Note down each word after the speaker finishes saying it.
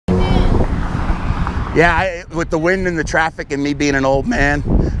Yeah, with the wind and the traffic and me being an old man,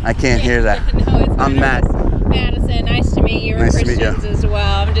 I can't hear that. No, it's I'm Matt. Madison, nice to meet you. We're Nice to meet Christians you. as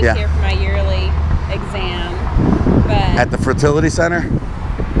well. I'm just here for my yearly exam. But At the fertility center?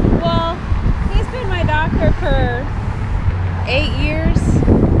 well, he's been my doctor for 8 years.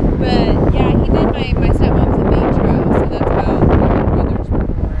 But yeah, he did my stepmom's in vitro, so that's how my brothers were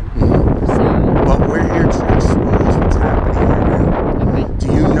born. So Well, we're here to expose what's happening right now. okay.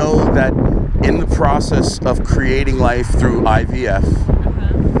 Do you know that in the process of creating life through IVF,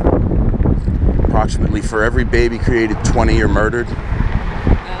 approximately for every baby created, 20 are murdered? Oh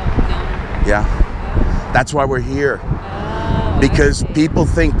no. Yeah. That's why we're here. Oh, Because I see. people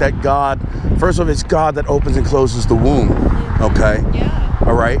think that God, first of all, it's God that opens and closes the womb. Okay? Yeah.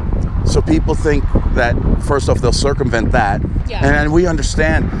 All right? So people think that, first off, they'll circumvent that. Yeah. And we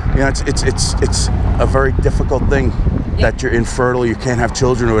understand, you know, it's a very difficult thing that you're infertile, you can't have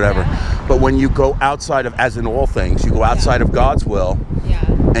children or whatever. Yeah. But when you go outside of, as in all things, you go outside of God's will Yeah.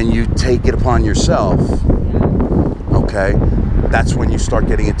 and you take it upon yourself, Yeah. okay, that's when you start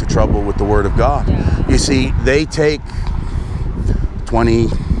getting into trouble with the Word of God. Yeah. You see, they take 20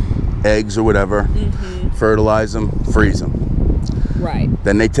 eggs or whatever, fertilize them, freeze them. Right.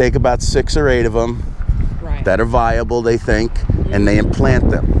 Then they take about 6 or 8 of them Right. that are viable, they think, and they implant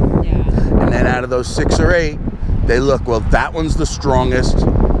them. Yeah. And then out of those 6 or 8, they look, well, that one's the strongest,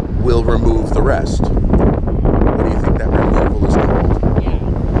 we'll remove the rest. What do you think that removal is called? Yeah.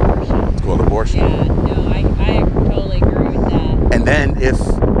 Abortion. It's called abortion. Yeah. No, I totally agree with that. And then if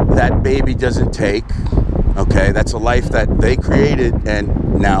that baby doesn't take, okay, that's a life that they created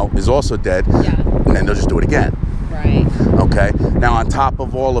and now is also dead, Yeah. and then they'll just do it again. Right. Okay, now on top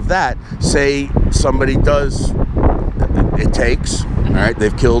of all of that, say somebody does, it takes, all right,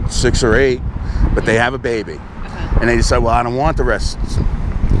 they've killed 6 or 8, but they have a baby, and they decide, well, I don't want the rest.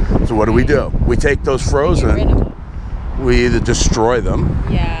 So what do? We take those Get rid frozen, of them. we either destroy them,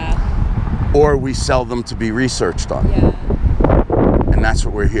 Yeah. or we sell them to be researched on. Yeah. And that's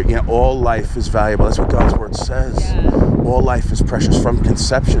what we're here. You know, all life is valuable. That's what God's Word says. Yeah. All life is precious from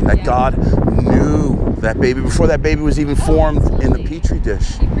conception. That Yeah. God knew that baby before that baby was even formed in the absolutely. Petri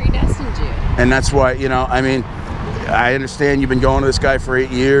dish. He predestined you. And that's why, you know, I mean, I understand you've been going to this guy for 8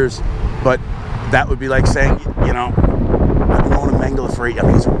 years, but that would be like saying, you know, I've been going to Mengele for 8 years. I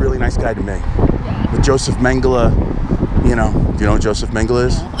mean, he's a really nice guy to me. Yeah. But Joseph Mengele, you know, do you know what Joseph Mengele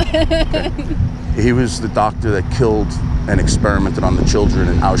is? Okay. He was the doctor that killed and experimented on the children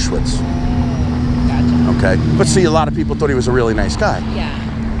in Auschwitz. Gotcha. Okay? But see, a lot of people thought he was a really nice guy.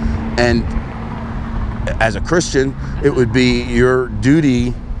 Yeah. And as a Christian, it would be your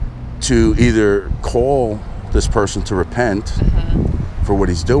duty to either call this person to repent for what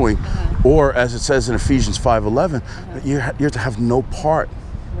he's doing, or as it says in Ephesians 5:11, you're to have no part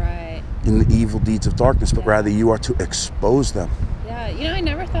Right. in the evil deeds of darkness, but rather you are to expose them. Yeah. You know, I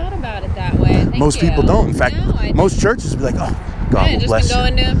never thought about it that way. Thank Most you. people don't. In fact, No, I most churches would be like, oh, God Yeah, will just bless been you.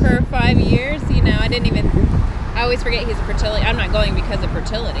 going to him for 5 years. You know, I didn't even. I always forget he's a fertility. I'm not going because of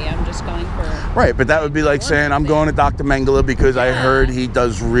fertility. I'm just going for. Right, but that would be like saying, I'm going to Dr. Mengele because I heard he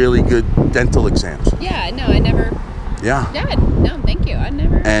does really good dental exams. Yeah. No, I never. Yeah. Yeah. No, thank you. I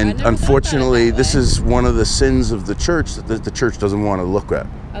never. I And never unfortunately, thought about it this that way. is one of the sins of the church that the church doesn't want to look at.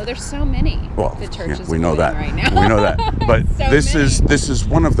 Oh, there's so many. Well, the church yeah, is we know doing that. right now. We know that. But So this many. is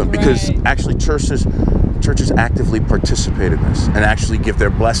one of them because Right. actually churches actively participate in this and actually give their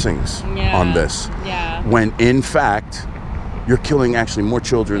blessings Yeah. on this. Yeah. When in fact, you're killing actually more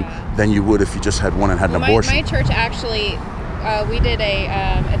children than you would if you just had one and had an abortion. My church actually, we did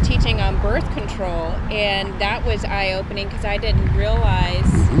a teaching on birth control, and that was eye-opening because I didn't realize,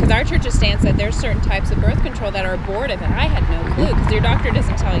 because our church's stance that there's certain types of birth control that are abortive, and I had no clue because your doctor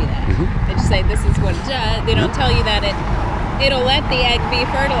doesn't tell you that. They just say this is what it does. They don't tell you that it'll let the egg be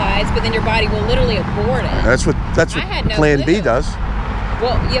fertilized, but then your body will literally abort it. That's what I had no Plan B clue. does.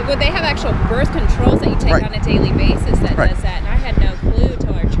 Well, yeah, well, they have actual birth controls that you take Right. on a daily basis that Right. does that, and I had no clue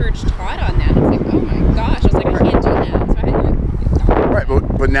until our church taught on that. I was like, oh my gosh, I was like, I can't do that. So I had to Right,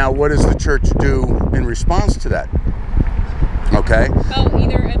 but now what does the church do in response to that? Okay? Oh,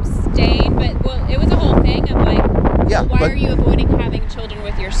 either abstain, but well, it was a whole thing of like, Yeah, why but- are you avoiding having children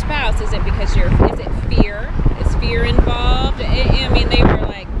with your spouse? Is it because is it fear? Is fear involved? I mean, they were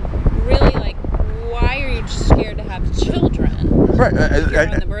like, really like, why are you scared to have children? Right. You're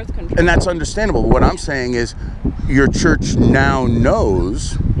on the birth control. And that's understandable. But what I'm saying is your church now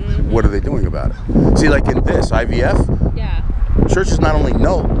knows what are they doing about it. See, like in this, IVF, Yeah. churches not only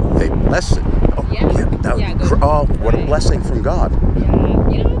know, they bless it. Oh, Yeah. that would Yeah, be good. oh, what a Right. blessing from God. Yeah.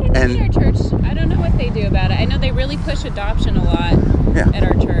 You know, And at our church, I don't know what they do about it. I know they really push adoption a lot at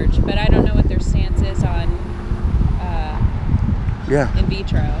our church, but I don't know what their stance is on in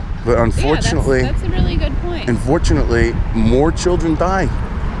vitro. But unfortunately, that's a really good point. Unfortunately, more children die.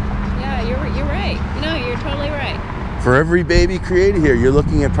 Yeah, you're right. No, you're totally right. For every baby created here, you're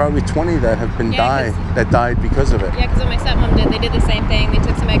looking at probably 20 that have been died because of it. Yeah, because what my stepmom did, they did the same thing. They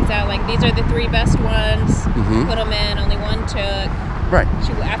took some eggs out, like these are the 3 best ones. Put them in. Only one took. Right.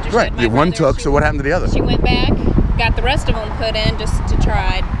 After she had my brother, one took. So what happened to the other? She went back, got the rest of them put in just to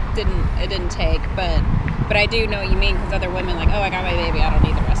try. It didn't take, but I do know what you mean, because other women like, oh, I got my baby, I don't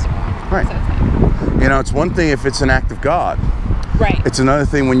need the rest of them. Right. So it's like, you know, it's one thing if it's an act of God. Right. It's another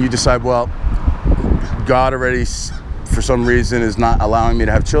thing when you decide, well, God already, for some reason, is not allowing me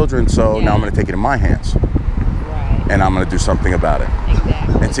to have children, so now I'm going to take it in my hands. Right. And I'm going to do something about it.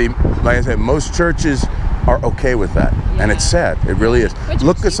 Exactly. And see, like I said, most churches are okay with that. Yeah. And it's sad. It really is.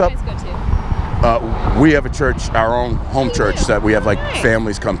 Look us up. Guys go to? We have a church, our own home church, that we have like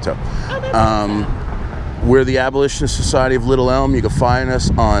families come to. Oh, that's awesome. We're the Abolitionist Society of Little Elm. You can find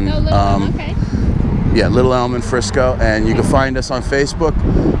us on okay. Little Elm in Frisco, and you can find us on Facebook.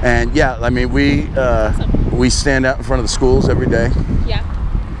 And yeah, I mean, we stand out in front of the schools every day. Yeah.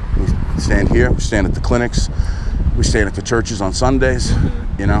 We stand here. We stand at the clinics. We stand at the churches on Sundays.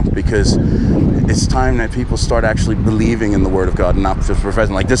 You know, because it's time that people start actually believing in the Word of God and not just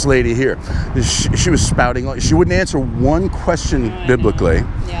professing. Like this lady here, she was spouting. She wouldn't answer one question biblically.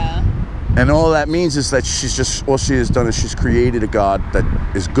 Yeah. And all that means is that all she has done is she's created a God that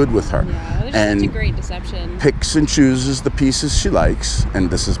is good with her. Yeah, there's and such a great deception. Picks and chooses the pieces she likes, and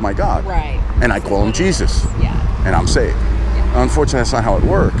this is my God. Right. And I call him Jesus. Yeah. And I'm saved. Yeah. Unfortunately, that's not how it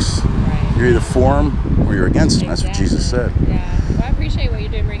works. Right. You're either for him or you're against him. That's what Jesus said. Yeah. Well, I appreciate what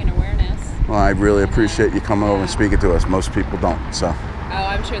you're doing, bringing awareness. Well, I really appreciate you coming over and speaking to us. Most people don't, so. Oh,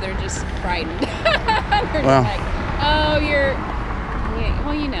 I'm sure they're just frightened. They're well, just like, oh, you're...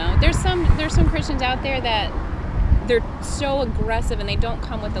 Well, you know, there's some Christians out there that they're so aggressive and they don't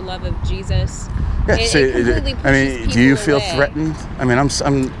come with the love of Jesus. Yeah, it completely pushes I mean, do you feel away. threatened? I mean, am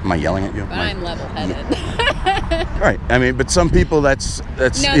I yelling at you? But I'm level-headed. Right. I mean, but some people that's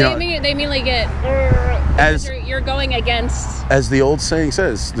no, you they merely get as you're going against. As the old saying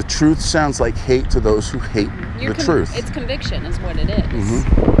says, the truth sounds like hate to those who hate the truth. It's conviction, is what it is.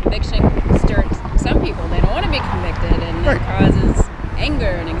 Conviction stirs some people. They don't want to be convicted, and it causes anger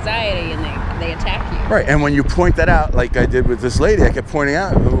and anxiety, and they attack you. Right, and when you point that out, like I did with this lady, I kept pointing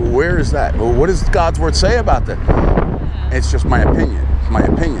out, where is that? Well, what does God's word say about that? Yeah. It's just my opinion. My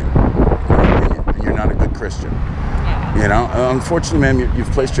opinion. And you're not a good Christian. Yeah. You know, unfortunately, man,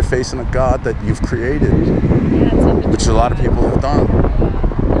 you've placed your faith in a God that you've created, which a lot of people have done.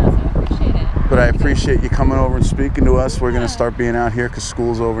 But I appreciate you coming over and speaking to us. We're going to start being out here because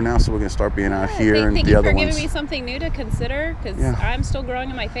school's over now, so we're going to start being out here and the other ones. Thank you for giving me something new to consider, because I'm still growing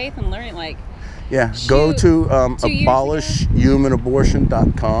in my faith and learning. Like, go to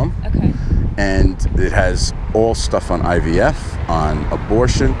abolishhumanabortion.com. Okay. And it has all stuff on IVF, on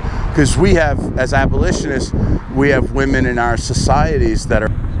abortion, because we have, as abolitionists, we have women in our societies that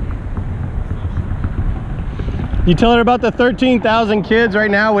are. You tell her about the 13,000 kids right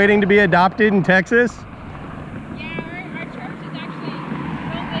now waiting to be adopted in Texas? Yeah, our church is actually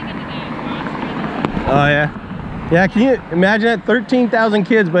real big into that. Oh yeah? Yeah, can you imagine that? 13,000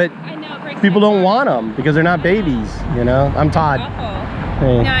 kids, but I know, it breaks people my don't heart. want them because they're not babies, you know? I'm Todd. Awful.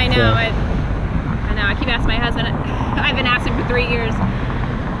 Hey, no, I know. so. I know. I keep asking my husband. I've been asking for 3 years.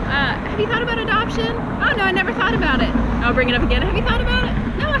 Have you thought about adoption? Oh no, I never thought about it. I'll bring it up again. Have you thought about it?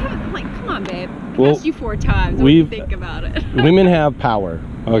 No, I haven't. I'm like, come on, babe. I asked you 4 times. What do you think about it? Women have power,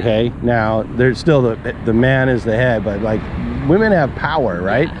 okay? Now, there's still the man is the head, but like women have power,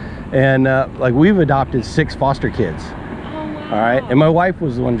 right? Yeah. And like we've adopted 6 foster kids. Oh, wow. All right, and my wife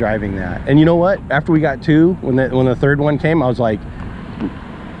was the one driving that. And you know what? After we got 2, when the third one came, I was like,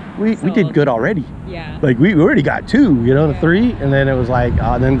 we did good already. Yeah. Like we already got 2, you know, the 3, and then it was like,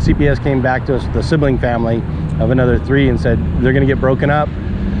 then CPS came back to us, the sibling family of another 3, and said they're gonna get broken up,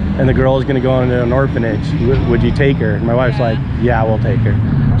 and the girl is gonna go into an orphanage. Would you take her? And my wife's like, yeah, we'll take her.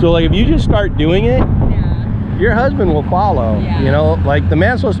 So like, if you just start doing it, your husband will follow. You know, like the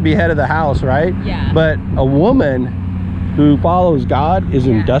man's supposed to be head of the house, right? Yeah. But a woman who follows God is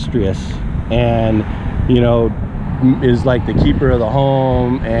industrious, and you know, is like the keeper of the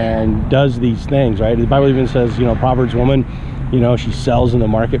home and does these things, right? The Bible even says, you know, Proverbs woman, you know, she sells in the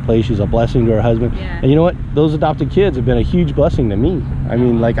marketplace, she's a blessing to her husband. And you know what? Those adopted kids have been a huge blessing to me. I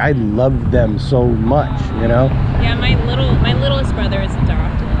mean, like I love them so much, you know? Yeah, my littlest brother is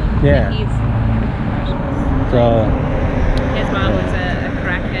adopted. Yeah. He's precious. So his mom was a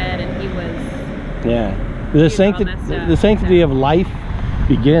crackhead. Yeah. He was all messed up. The sanctity of life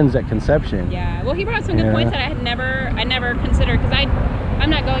begins at conception. Yeah. Well, he brought some good points that I never considered, because I'm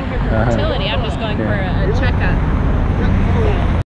not going here for fertility. I'm just going for a checkup. So.